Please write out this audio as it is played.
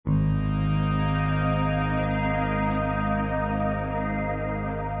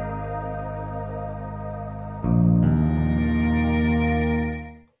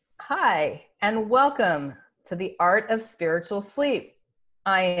Hi, and welcome to the Art of Spiritual Sleep.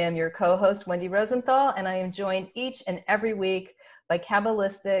 I am your co-host, Wendy Rosenthal, and I am joined each and every week by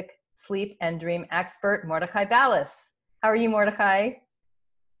Kabbalistic sleep and dream expert, Mordechai Ballas. How are you, Mordechai?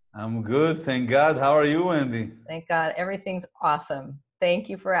 I'm good, thank God. How are you, Wendy? Thank God, everything's awesome. Thank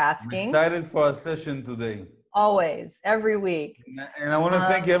you for I'm asking. excited for our session today. Always, every week. And I want to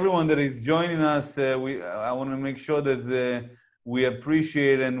thank everyone that is joining us. I want to make sure that we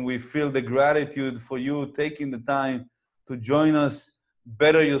appreciate and we feel the gratitude for you taking the time to join us,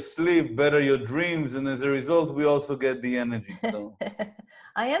 better your sleep, better your dreams, and as a result, we also get the energy. So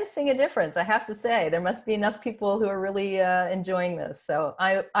I am seeing a difference, I have to say. There must be enough people who are really enjoying this. So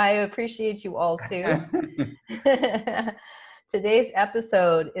I appreciate you all too. Today's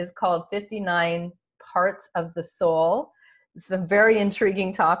episode is called 59 Parts of the Soul. It's a very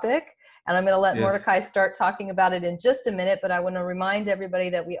intriguing topic, and I'm going to let Mordechai start talking about it in just a minute, but I want to remind everybody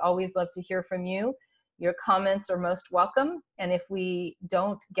that we always love to hear from you. Your comments are most welcome, and if we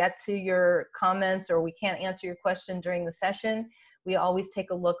don't get to your comments or we can't answer your question during the session, we always take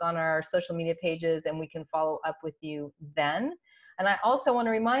a look on our social media pages and we can follow up with you then. And I also want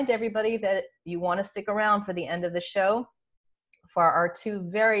to remind everybody that you want to stick around for the end of the show for our two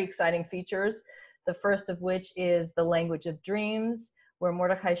very exciting features. The first of which is the language of dreams, where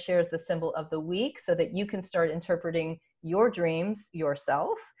Mordechai shares the symbol of the week so that you can start interpreting your dreams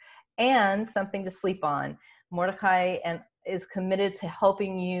yourself, and something to sleep on. Mordechai is committed to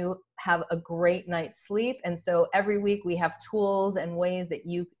helping you have a great night's sleep. And so every week we have tools and ways that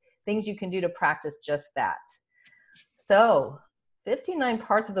things you can do to practice just that. So 59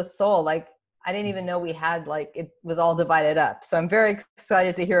 parts of the soul, I didn't even know we had, it was all divided up. So I'm very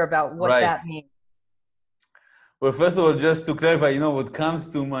excited to hear about what that means. Well, first of all, just to clarify, what comes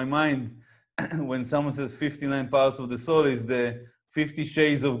to my mind when someone says 59 parts of the soul is the 50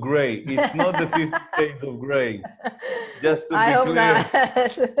 Shades of Grey. It's not the 50 Shades of Grey. Just to be clear.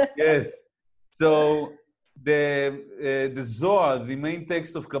 Not. Yes. So the Zohar, the main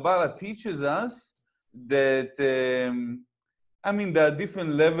text of Kabbalah, teaches us that, there are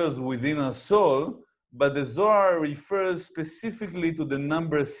different levels within our soul, but the Zohar refers specifically to the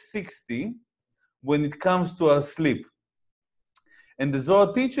number 60 when it comes to our sleep. And the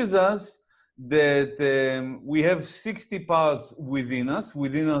Zohar teaches us that we have 60 parts within us,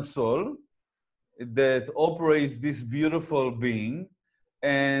 within our soul, that operates this beautiful being.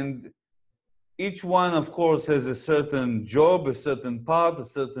 And each one, of course, has a certain job, a certain part, a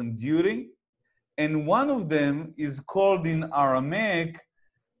certain duty. And one of them is called in Aramaic,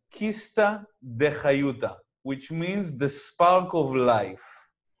 Kista Dechayuta, which means the spark of life.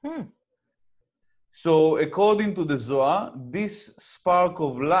 So according to the Zohar, this spark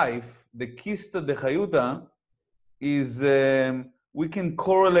of life, the Kista Dechayuta, is, we can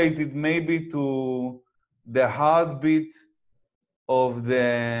correlate it maybe to the heartbeat of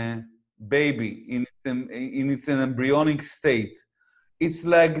the baby in its embryonic state. It's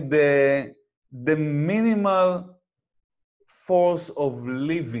like the minimal force of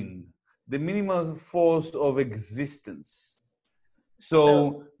living, the minimal force of existence.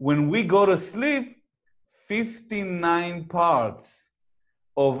 So when we go to sleep, 59 parts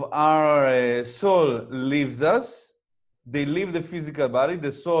of our soul leaves us. They leave the physical body.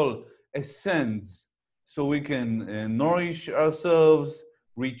 The soul ascends so we can nourish ourselves,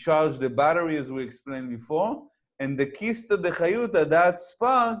 recharge the battery, as we explained before. And the Kista Dechayuta, that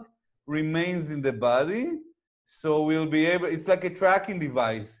spark, remains in the body. So we'll be able, it's like a tracking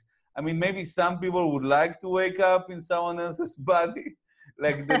device. Maybe some people would like to wake up in someone else's body,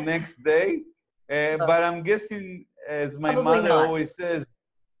 like the next day. But I'm guessing, as my mother always says,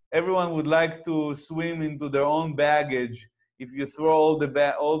 everyone would like to swim into their own baggage if you throw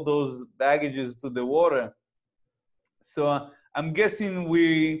all those baggages to the water. So I'm guessing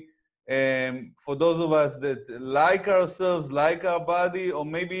for those of us that like ourselves, like our body, or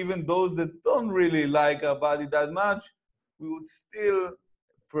maybe even those that don't really like our body that much, we would still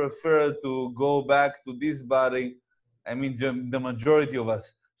prefer to go back to this body. The majority of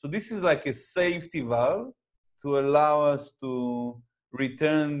us. So this is like a safety valve to allow us to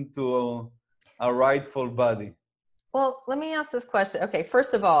return to our rightful body. Well, let me ask this question. Okay,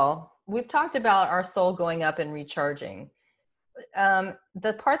 first of all, we've talked about our soul going up and recharging.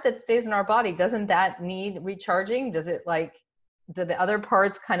 The part that stays in our body, doesn't that need recharging? Does it do the other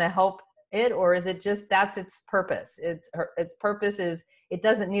parts kind of help it, or is it just that's its purpose? Its purpose is it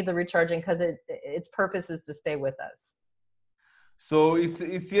doesn't need the recharging because its purpose is to stay with us. So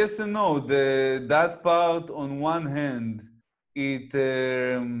it's yes and no. That part, on one hand, it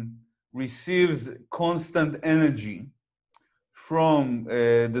receives constant energy from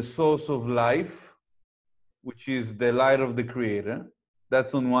the source of life, which is the light of the Creator.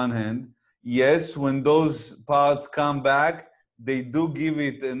 That's on one hand. Yes, when those parts come back, they do give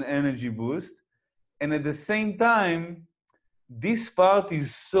it an energy boost. And at the same time, this part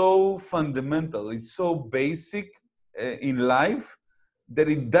is so fundamental, it's so basic in life that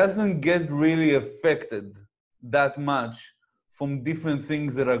it doesn't get really affected that much from different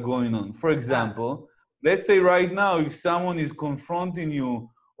things that are going on. For example, let's say right now, if someone is confronting you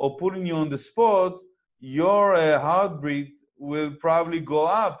or putting you on the spot, your heartbeat will probably go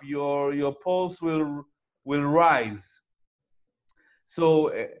up, your pulse will rise. So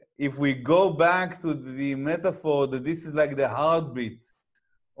if we go back to the metaphor that this is like the heartbeat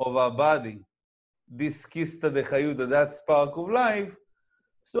of our body, this kista de chayuta, that spark of life,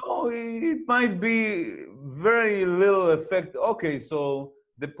 so it might be very little effect. Okay, so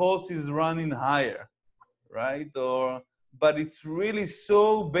the pulse is running higher, right? But it's really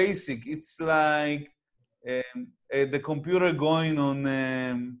so basic. It's like the computer going on,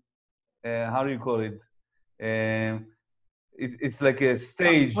 how do you call it? It's like a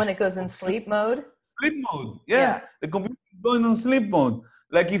stage. When it goes in sleep mode? Sleep mode, yeah. The computer is going on sleep mode.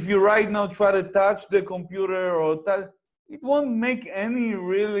 Like if you right now try to touch the computer or touch, it won't make any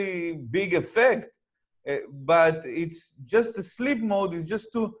really big effect. But it's just the sleep mode is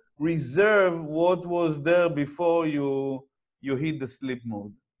just to reserve what was there before you hit the sleep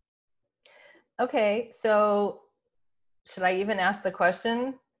mode. Okay, so should I even ask the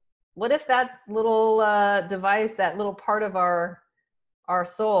question? What if that little device, that little part of our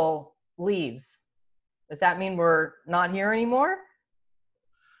soul leaves? Does that mean we're not here anymore?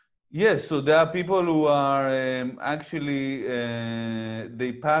 Yes, so there are people who are actually,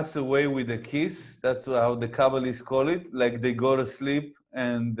 they pass away with a kiss. That's how the Kabbalists call it. Like they go to sleep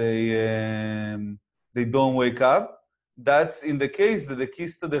and they don't wake up. That's in the case that the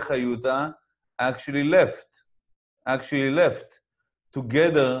Kista de Chayuta actually left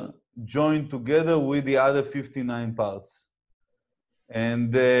together, joined together with the other 59 parts.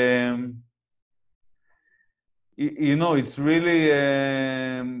 And you know, it's really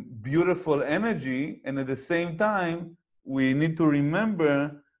beautiful energy. And at the same time, we need to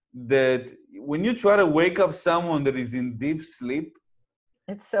remember that when you try to wake up someone that is in deep sleep,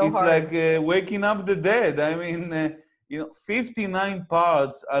 it's so hard. It's like waking up the dead. I mean, you know, 59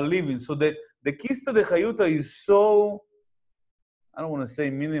 parts are living. So the Kista de Chayuta is so, I don't want to say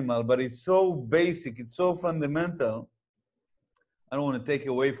minimal, but it's so basic, it's so fundamental. I don't want to take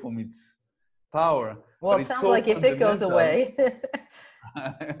away from its power. Well, but it sounds so like if it goes away.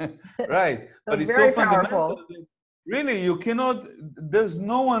 Right. But it's so fundamental that really you cannot, there's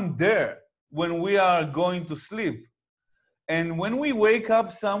no one there when we are going to sleep. And when we wake up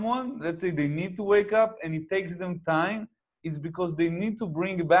someone, let's say they need to wake up and it takes them time, it's because they need to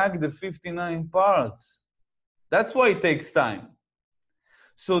bring back the 59 parts. That's why it takes time.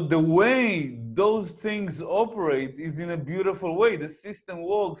 So the way those things operate is in a beautiful way. The system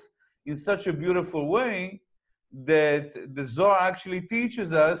works in such a beautiful way that the Zohar actually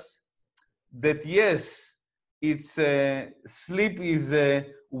teaches us that yes, it's sleep is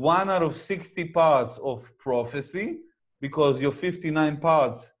 1 out of 60 parts of prophecy, because your 59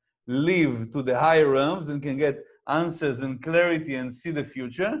 parts live to the higher realms and can get answers and clarity and see the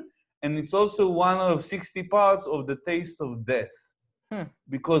future. And it's also 1 out of 60 parts of the taste of death.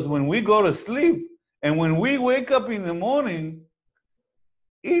 Because when we go to sleep and when we wake up in the morning,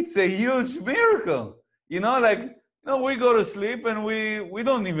 it's a huge miracle. You know, like, you know, we go to sleep and we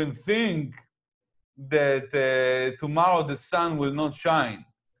don't even think that tomorrow the sun will not shine.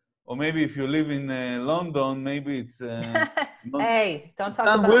 Or maybe if you live in London, maybe it's... hey, don't talk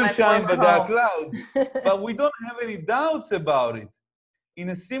about the sun will shine, but there are home. clouds. But we don't have any doubts about it. In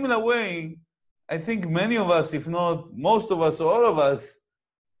a similar way, I think many of us, if not most of us or all of us,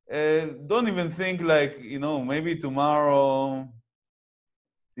 don't even think like, you know, maybe tomorrow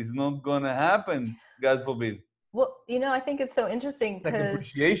is not going to happen, God forbid. Well, you know, I think it's so interesting because... Like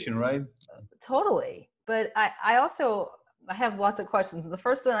appreciation, right? Totally. But I have lots of questions. The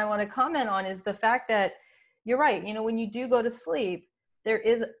first one I want to comment on is the fact that you're right. You know, when you do go to sleep, there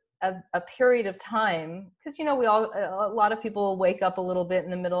is a period of time, because, you know, a lot of people wake up a little bit in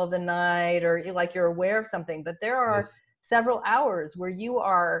the middle of the night, or like you're aware of something, but there are several hours where you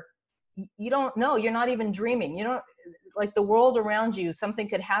don't know, you're not even dreaming. You don't, like the world around you, something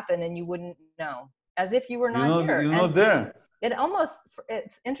could happen and you wouldn't know, as if you were not here. You're not there.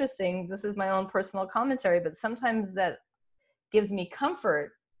 It's interesting. This is my own personal commentary, but sometimes that gives me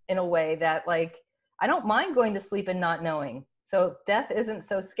comfort in a way that, like, I don't mind going to sleep and not knowing. So death isn't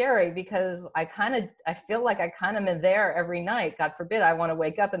so scary because I feel like I kind of am there every night. God forbid I want to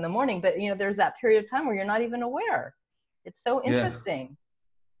wake up in the morning, but there's that period of time where you're not even aware. It's so Yeah. interesting.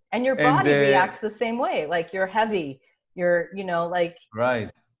 And your And body reacts the same way. Like you're heavy, like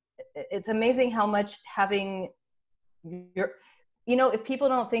right. it's amazing how much having if people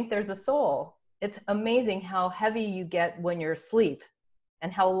don't think there's a soul, it's amazing how heavy you get when you're asleep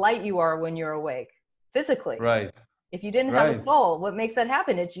and how light you are when you're awake physically. Right. If you didn't have Right. a soul, what makes that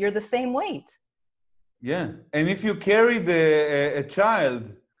happen? It's you're the same weight. Yeah. And if you carry a child,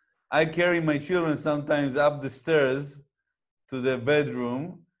 I carry my children sometimes up the stairs to their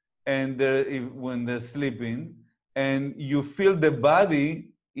bedroom and when they're sleeping, and you feel the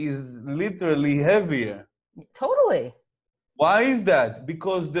body is literally heavier. Totally. Why is that?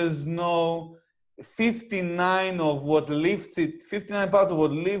 Because there's no 59 of what lifts it, 59 parts of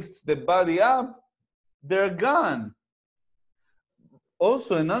what lifts the body up, they're gone.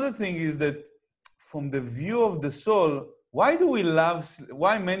 Also, another thing is that from the view of the soul, why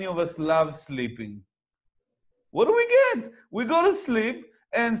many of us love sleeping? What do we get? We go to sleep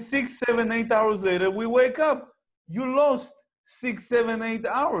and 6, 7, 8 hours later, we wake up. You lost 6, 7, 8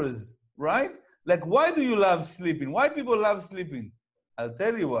 hours, right? Like, why do you love sleeping? Why people love sleeping? I'll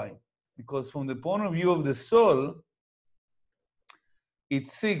tell you why. Because from the point of view of the soul,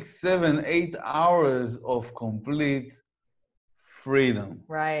 it's 6, 7, 8 hours of complete freedom.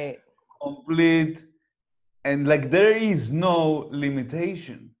 Right. Complete, and like there is no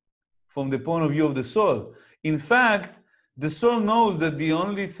limitation from the point of view of the soul. In fact, the soul knows that the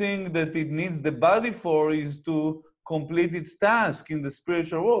only thing that it needs the body for is to complete its task in the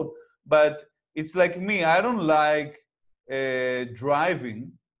spiritual world. But it's like me, I don't like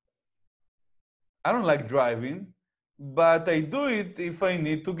driving. I don't like driving, but I do it if I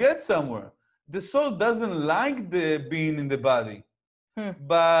need to get somewhere. The soul doesn't like being in the body,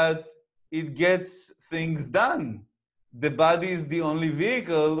 but it gets things done. The body is the only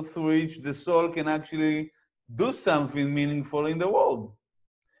vehicle through which the soul can actually do something meaningful in the world.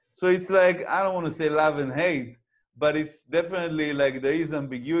 So it's like, I don't want to say love and hate, but it's definitely like there is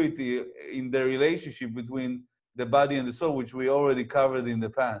ambiguity in the relationship between the body and the soul, which we already covered in the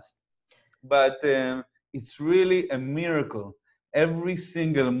past. But it's really a miracle. Every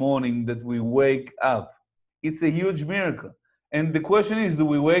single morning that we wake up, it's a huge miracle. And the question is, do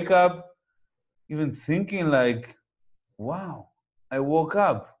we wake up even thinking like, wow, I woke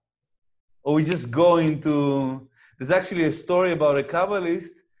up? Or we just go into, there's actually a story about a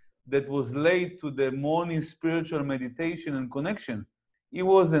Kabbalist that was late to the morning spiritual meditation and connection. He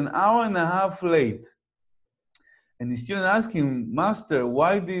was an hour and a half late. And the student asked him, Master,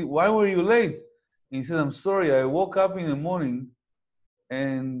 why were you late? And he said, I'm sorry, I woke up in the morning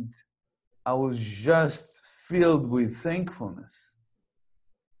and I was just filled with thankfulness.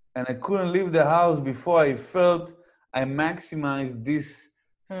 And I couldn't leave the house before I felt I maximized this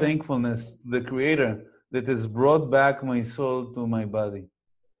thankfulness to the Creator that has brought back my soul to my body.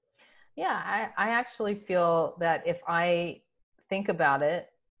 Yeah, I actually feel that if I think about it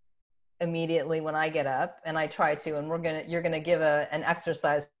immediately when I get up, and I try to, and you're gonna give an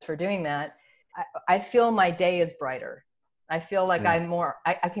exercise for doing that, I feel my day is brighter. I feel like I'm more,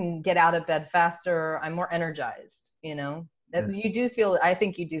 I can get out of bed faster. I'm more energized, Yes. You do feel, I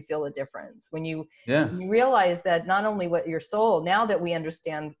think you do feel a difference when you realize that not only what your soul, now that we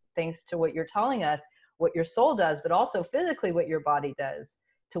understand thanks to what you're telling us, what your soul does, but also physically what your body does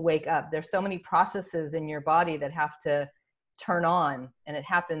to wake up. There's so many processes in your body that have to turn on, and it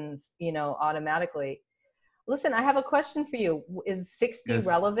happens, automatically. Listen, I have a question for you. Is 60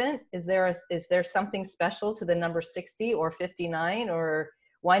 relevant? Is there something special to the number 60 or 59, or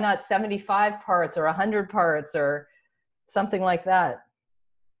why not 75 parts or 100 parts or something like that?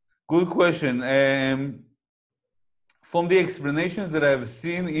 Good question. From the explanations that I've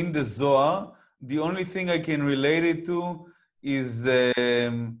seen in the Zohar, the only thing I can relate it to is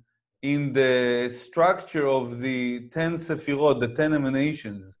in the structure of the 10 Sefirot, the 10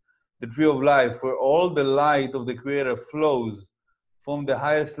 emanations, the tree of life, where all the light of the Creator flows from the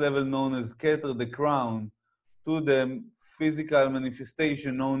highest level known as Keter, the crown, to the physical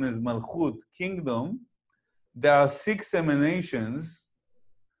manifestation known as Malchut, kingdom. There are 6 emanations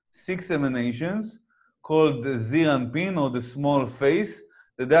called the Zeir Anpin, or the small face,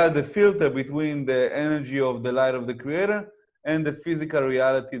 that are the filter between the energy of the light of the Creator and the physical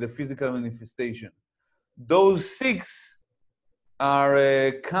reality, the physical manifestation. Those 6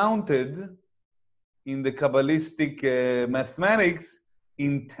 are counted in the Kabbalistic mathematics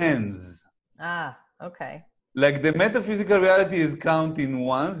in tens. Ah, okay. Like the metaphysical reality is counted in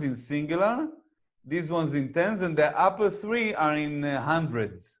ones, in singular, these ones in tens, and the upper three are in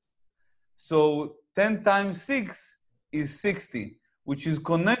hundreds. So 10 times 6 is 60, which is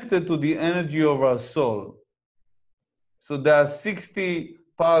connected to the energy of our soul. So there are 60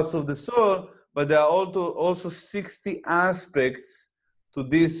 parts of the soul, but there are also 60 aspects to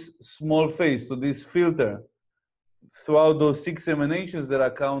this small face, to this filter, throughout those 6 emanations that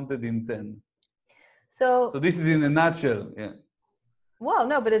are counted in 10. So this is in a nutshell, yeah. Well,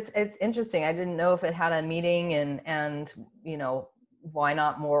 no, but it's interesting. I didn't know if it had a meaning and you know, why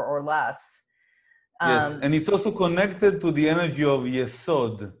not more or less? Yes, and it's also connected to the energy of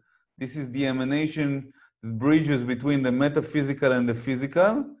Yesod. This is the emanation that bridges between the metaphysical and the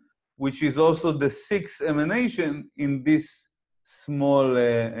physical, which is also the 6th emanation in this small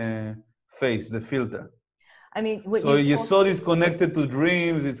face, the filter. I mean, so Yesod is connected to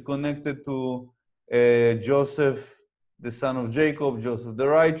dreams, it's connected to Joseph, the son of Jacob, Joseph the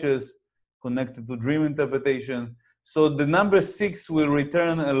righteous, connected to dream interpretation. So the number 6 will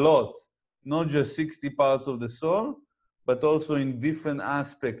return a lot, not just 60 parts of the soul, but also in different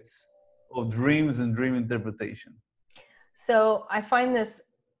aspects of dreams and dream interpretation. So I find this,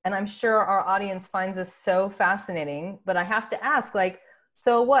 and I'm sure our audience finds this so fascinating, but I have to ask, like,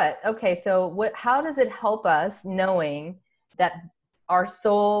 so what? Okay, so how does it help us knowing that our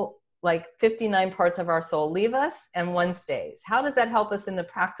soul, like 59 parts of our soul leave us and 1 stays? How does that help us in the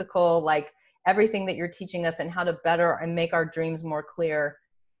practical, like everything that you're teaching us and how to better and make our dreams more clear?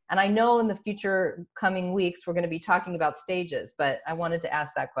 And I know in the future coming weeks, we're going to be talking about stages, but I wanted to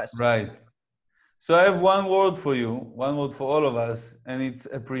ask that question. Right. So I have one word for you, one word for all of us, and it's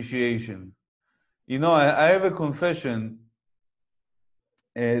appreciation. You know, I have a confession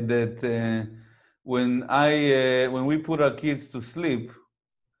that when we put our kids to sleep,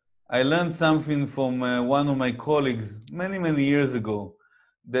 I learned something from one of my colleagues many, many years ago,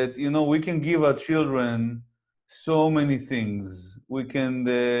 that, you know, we can give our children so many things. We can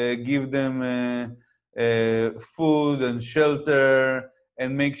give them food and shelter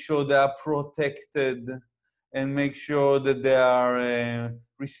and make sure they are protected and make sure that they are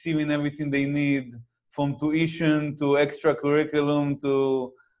receiving everything they need, from tuition to extra curriculum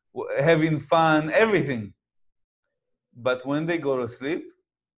to having fun, everything. But when they go to sleep,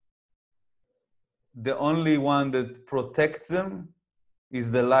 the only one that protects them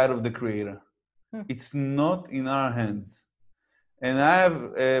is the light of the Creator. It's not in our hands. And I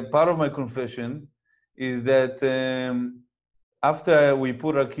have, part of my confession is that after we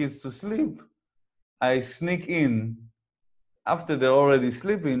put our kids to sleep, I sneak in after they're already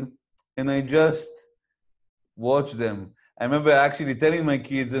sleeping, and I just watch them. I remember actually telling my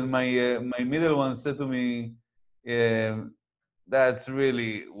kids, and my middle one said to me, that's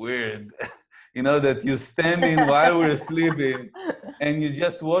really weird. You know, that you're standing while we're sleeping and you're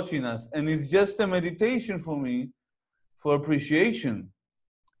just watching us. And it's just a meditation for me for appreciation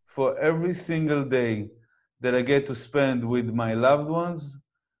for every single day that I get to spend with my loved ones,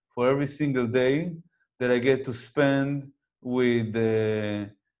 for every single day that I get to spend with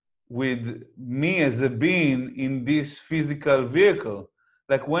me as a being in this physical vehicle.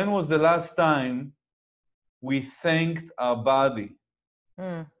 Like, when was the last time we thanked our body?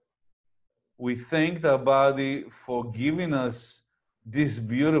 We thanked our body for giving us this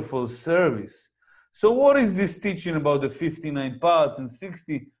beautiful service. So what is this teaching about the 59 parts and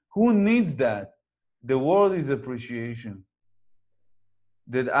 60? Who needs that? The word is appreciation.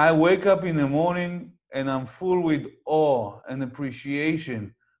 That I wake up in the morning and I'm full with awe and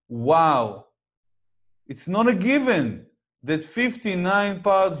appreciation. Wow. It's not a given that 59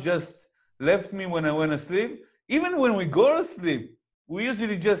 parts just left me when I went to sleep. Even when we go to sleep, we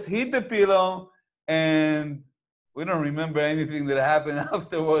usually just hit the pillow and we don't remember anything that happened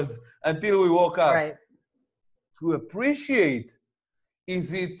afterwards until we woke up. Right. To appreciate,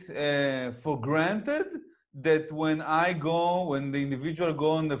 is it for granted that when the individual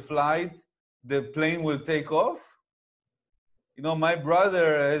go on the flight, the plane will take off? You know, my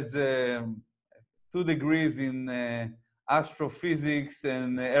brother has 2 degrees in astrophysics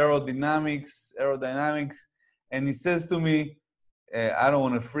and aerodynamics, and he says to me, I don't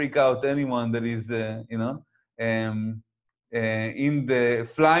want to freak out anyone that is, in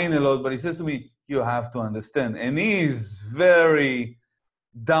the flying a lot, but he says to me, you have to understand. And he is very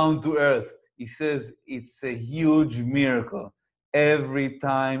down to earth. He says it's a huge miracle every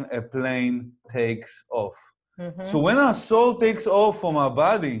time a plane takes off. Mm-hmm. So when our soul takes off from our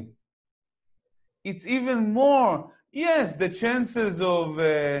body, it's even more. Yes, the chances of,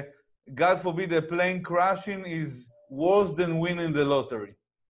 God forbid, a plane crashing is worse than winning the lottery.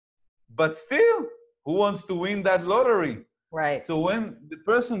 But still, who wants to win that lottery? Right. So when the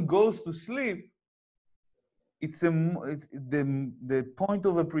person goes to sleep, it's the point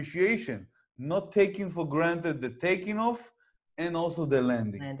of appreciation, not taking for granted the taking off and also the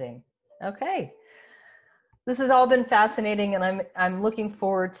landing. Landing. Okay. This has all been fascinating, and I'm looking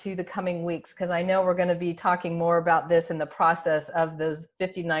forward to the coming weeks, because I know we're going to be talking more about this in the process of those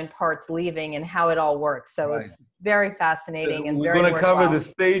 59 parts leaving and how it all works. So right. It's very fascinating and we're going to cover the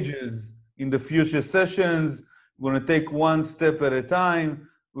stages in the future sessions. We're going to take one step at a time.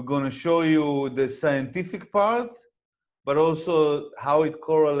 We're going to show you the scientific part, but also how it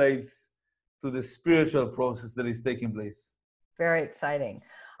correlates to the spiritual process that is taking place. Very exciting.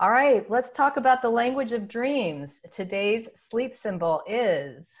 All right, let's talk about the language of dreams. Today's sleep symbol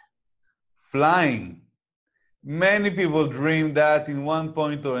is flying. Many people dream that in one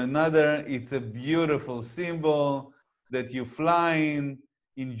point or another. It's a beautiful symbol that you're flying,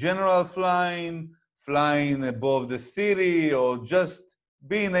 in general flying above the city, or just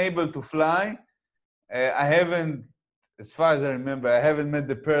being able to fly. I haven't, as far as I remember, I haven't met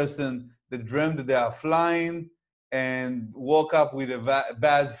the person that dreamed that they are flying and woke up with a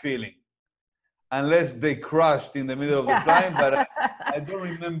bad feeling, unless they crashed in the middle of the flying, but I don't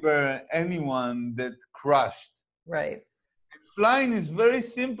remember anyone that crashed. Right. And flying is very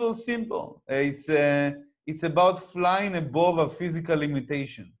simple. It's about flying above a physical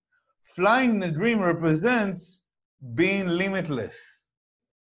limitation. Flying in a dream represents being limitless.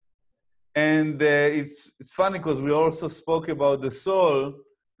 And it's funny because we also spoke about the soul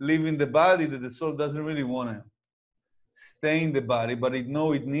leaving the body, that the soul doesn't really want to stay in the body, but it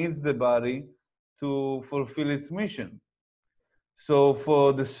knows it needs the body to fulfill its mission. So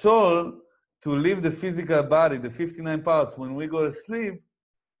for the soul to leave the physical body, the 59 parts, when we go to sleep,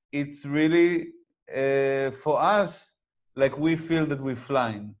 it's really, for us, like we feel that we're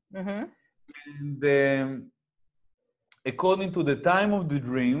flying. Mm-hmm. And according to the time of the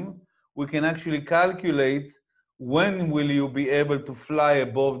dream, we can actually calculate when will you be able to fly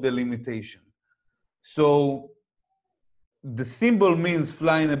above the limitation. So the symbol means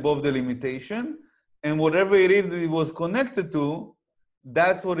flying above the limitation, and whatever it is that it was connected to,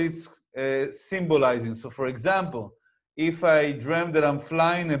 that's what it's symbolizing. So for example, if I dream that I'm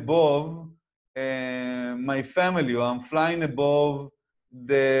flying above my family, or I'm flying above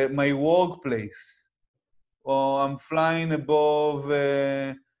my workplace, or I'm flying above,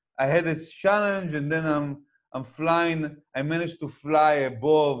 I had a challenge and then I'm flying, I managed to fly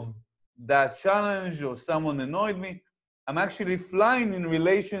above that challenge, or someone annoyed me, I'm actually flying in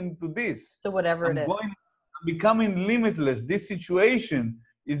relation to this. So whatever it is. I'm becoming limitless. This situation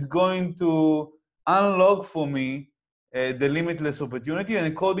is going to unlock for me the limitless opportunity. And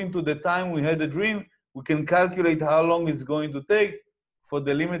according to the time we had the dream, we can calculate how long it's going to take for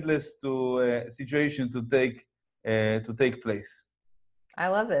the limitless situation to take place. I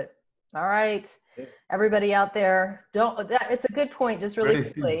love it. All right. Everybody out there, it's a good point, just really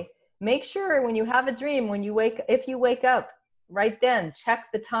quickly. Make sure when you have a dream, if you wake up, right then,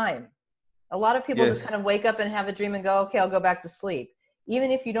 check the time. A lot of people just kind of wake up and have a dream and go, okay, I'll go back to sleep. Even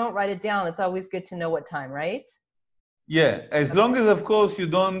if you don't write it down, it's always good to know what time, right? Yeah, as long as, of course, you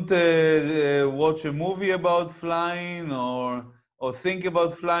don't watch a movie about flying or think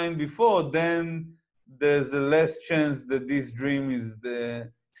about flying before, then there's a less chance that this dream is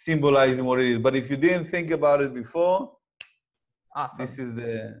symbolizing what it is. But if you didn't think about it before, awesome. This is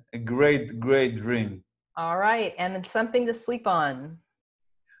a great, great dream. All right, and it's something to sleep on.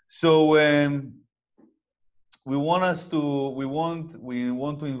 So we want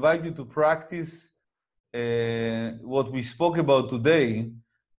to invite you to practice what we spoke about today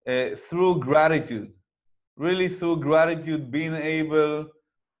through gratitude. Really, through gratitude, being able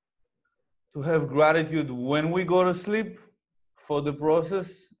to have gratitude when we go to sleep for the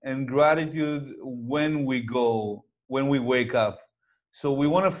process, and gratitude when we wake up. So we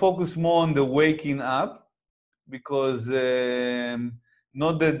want to focus more on the waking up, because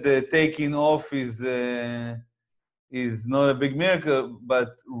not that the taking off is not a big miracle,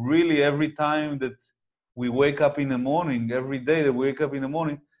 but really every time that we wake up in the morning, every day that we wake up in the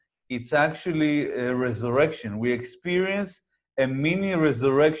morning, it's actually a resurrection. We experience a mini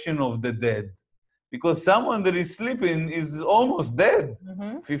resurrection of the dead. Because someone that is sleeping is almost dead.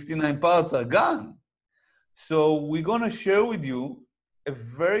 Mm-hmm. 59 parts are gone. So we're going to share with you a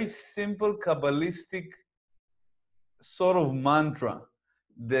very simple Kabbalistic sort of mantra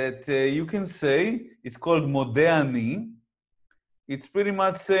that you can say. It's called Modeh Ani. It's pretty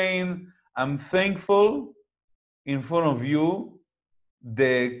much saying, I'm thankful in front of you,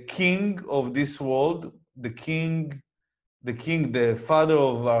 the king of this world, the father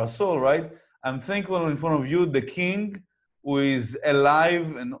of our soul, right? I'm thankful in front of you, the king who is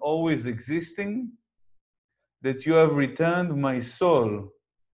alive and always existing, that you have returned my soul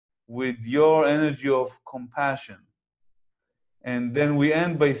with your energy of compassion. And then we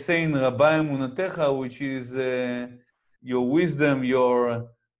end by saying Rabbi Emunatecha, which is your wisdom, your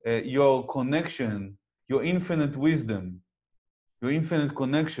connection, your infinite wisdom, your infinite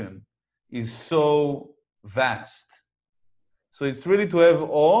connection is so vast. So it's really to have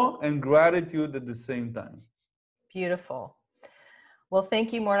awe and gratitude at the same time. Beautiful. Well,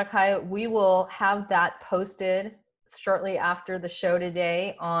 thank you, Mordechai. We will have that posted shortly after the show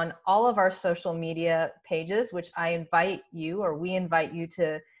today on all of our social media pages, which I invite you, or we invite you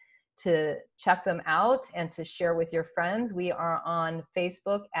to check them out and to share with your friends. We are on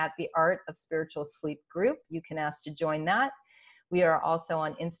Facebook at the Art of Spiritual Sleep Group. You can ask to join that. We are also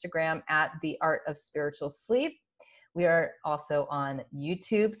on Instagram at the Art of Spiritual Sleep. We are also on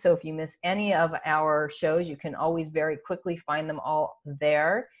YouTube. So if you miss any of our shows, you can always very quickly find them all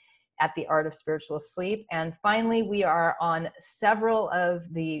there at the Art of Spiritual Sleep. And finally, we are on several of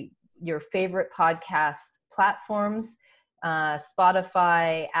your favorite podcast platforms,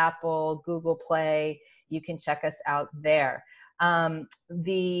 Spotify, Apple, Google Play. You can check us out there.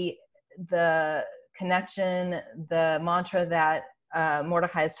 The connection, the mantra that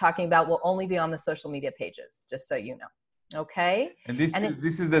Mordechai is talking about will only be on the social media pages, just so you know. Okay? And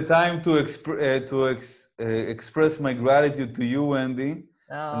this is the time to express my gratitude to you, Wendy,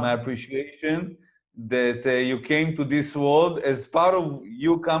 and my appreciation that you came to this world. As part of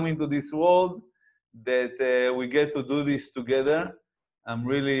you coming to this world, that we get to do this together. I'm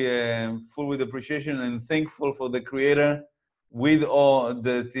really full with appreciation and thankful for the Creator with all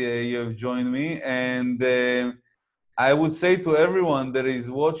that you have joined me. And I would say to everyone that is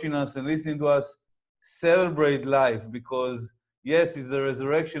watching us and listening to us, celebrate life, because yes, it's a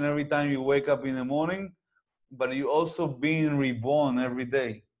resurrection every time you wake up in the morning, but you're also being reborn every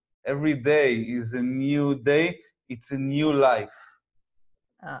day. Every day is a new day. It's a new life.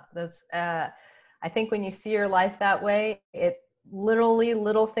 I think when you see your life that way, it literally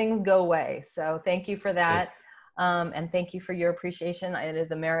little things go away. So thank you for that. Yes. And thank you for your appreciation. It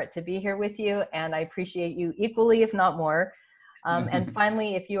is a merit to be here with you, and I appreciate you equally, if not more. And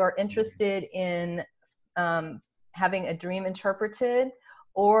finally, if you are interested in having a dream interpreted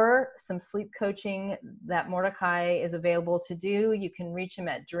or some sleep coaching that Mordechai is available to do, you can reach him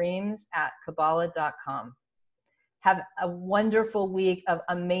at dreams@kabbalah.com. Have a wonderful week of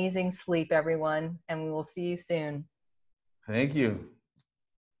amazing sleep, everyone, and we will see you soon. Thank you.